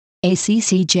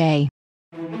ACCJ.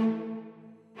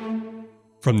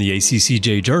 From the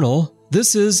ACCJ Journal,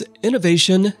 this is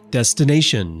Innovation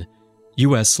Destination,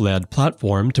 U.S.-led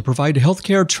platform to provide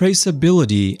healthcare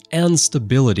traceability and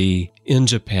stability in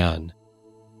Japan.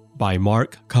 By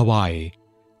Mark Kawai,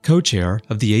 co-chair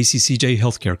of the ACCJ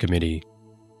Healthcare Committee.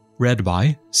 Read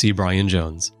by C. Brian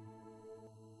Jones.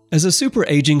 As a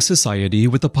super-aging society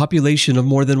with a population of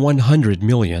more than 100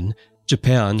 million,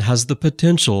 Japan has the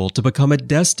potential to become a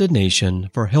destination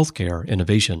for healthcare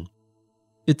innovation.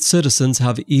 Its citizens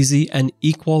have easy and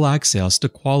equal access to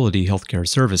quality healthcare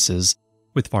services,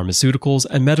 with pharmaceuticals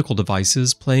and medical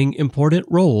devices playing important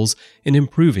roles in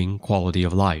improving quality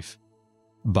of life.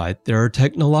 But there are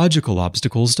technological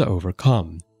obstacles to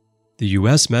overcome. The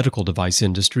U.S. medical device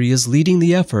industry is leading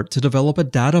the effort to develop a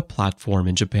data platform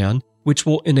in Japan which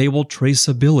will enable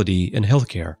traceability in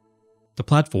healthcare. The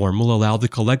platform will allow the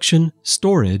collection,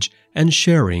 storage, and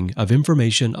sharing of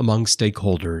information among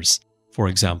stakeholders, for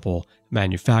example,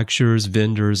 manufacturers,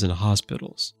 vendors, and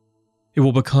hospitals. It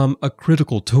will become a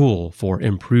critical tool for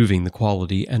improving the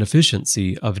quality and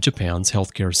efficiency of Japan's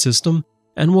healthcare system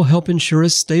and will help ensure a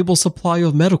stable supply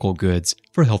of medical goods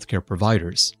for healthcare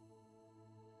providers.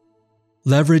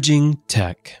 Leveraging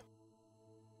tech.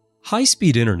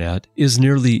 High-speed internet is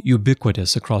nearly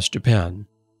ubiquitous across Japan,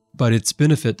 but its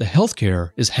benefit to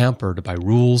healthcare is hampered by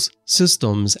rules,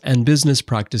 systems, and business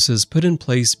practices put in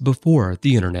place before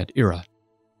the internet era.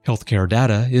 Healthcare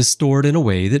data is stored in a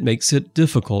way that makes it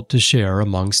difficult to share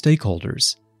among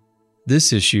stakeholders.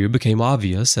 This issue became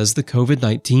obvious as the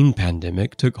COVID-19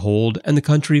 pandemic took hold and the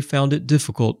country found it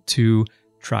difficult to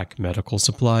track medical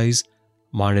supplies,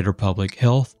 monitor public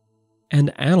health,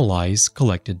 and analyze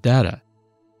collected data.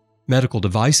 Medical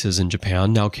devices in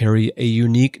Japan now carry a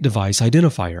unique device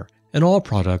identifier, and all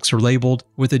products are labeled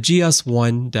with a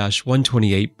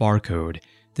GS1-128 barcode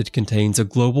that contains a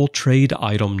global trade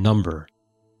item number.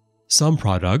 Some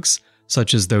products,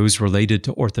 such as those related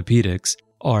to orthopedics,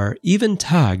 are even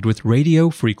tagged with radio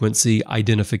frequency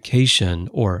identification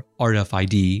or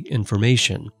RFID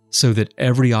information so that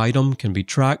every item can be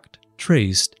tracked,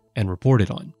 traced, and reported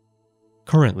on.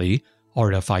 Currently,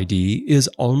 RFID is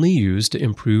only used to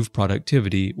improve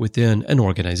productivity within an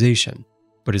organization,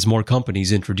 but as more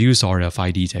companies introduce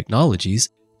RFID technologies,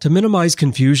 to minimize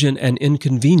confusion and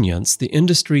inconvenience, the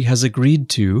industry has agreed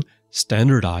to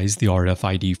standardize the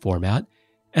RFID format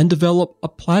and develop a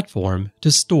platform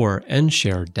to store and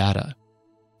share data.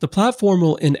 The platform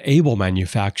will enable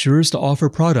manufacturers to offer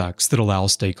products that allow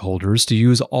stakeholders to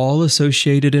use all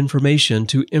associated information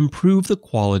to improve the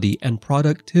quality and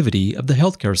productivity of the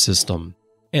healthcare system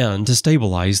and to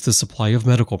stabilize the supply of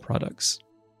medical products.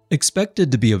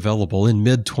 Expected to be available in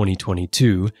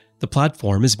mid-2022, the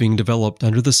platform is being developed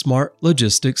under the Smart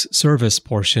Logistics Service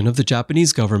portion of the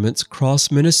Japanese government's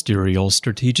cross-ministerial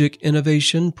Strategic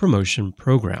Innovation Promotion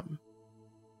Program.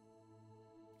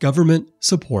 Government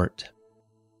support.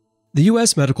 The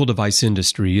U.S. medical device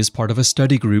industry is part of a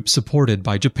study group supported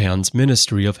by Japan's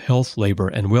Ministry of Health, Labor,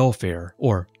 and Welfare,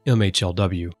 or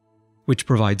MHLW, which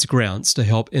provides grants to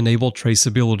help enable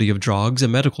traceability of drugs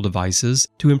and medical devices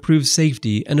to improve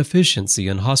safety and efficiency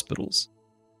in hospitals.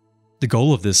 The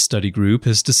goal of this study group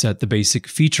is to set the basic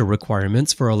feature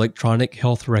requirements for electronic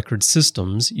health record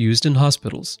systems used in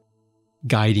hospitals.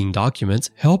 Guiding documents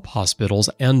help hospitals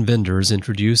and vendors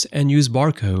introduce and use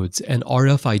barcodes and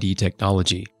RFID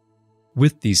technology.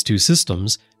 With these two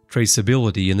systems,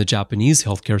 traceability in the Japanese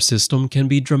healthcare system can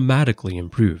be dramatically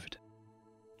improved.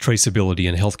 Traceability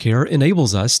in healthcare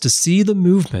enables us to see the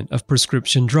movement of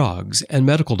prescription drugs and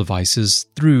medical devices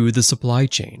through the supply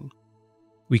chain.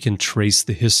 We can trace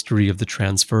the history of the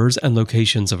transfers and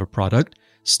locations of a product,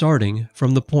 starting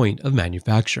from the point of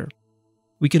manufacture.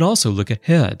 We can also look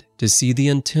ahead to see the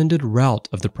intended route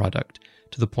of the product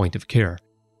to the point of care.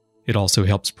 It also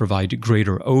helps provide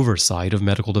greater oversight of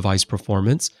medical device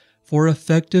performance for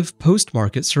effective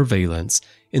post-market surveillance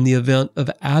in the event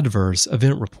of adverse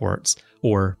event reports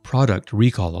or product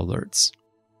recall alerts.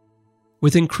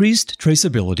 With increased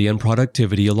traceability and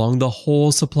productivity along the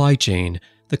whole supply chain,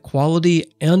 the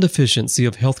quality and efficiency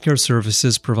of healthcare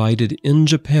services provided in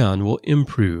Japan will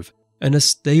improve, and a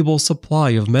stable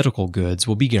supply of medical goods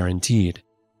will be guaranteed.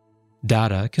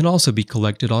 Data can also be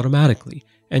collected automatically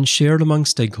and shared among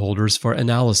stakeholders for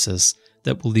analysis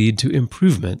that will lead to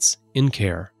improvements in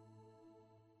care.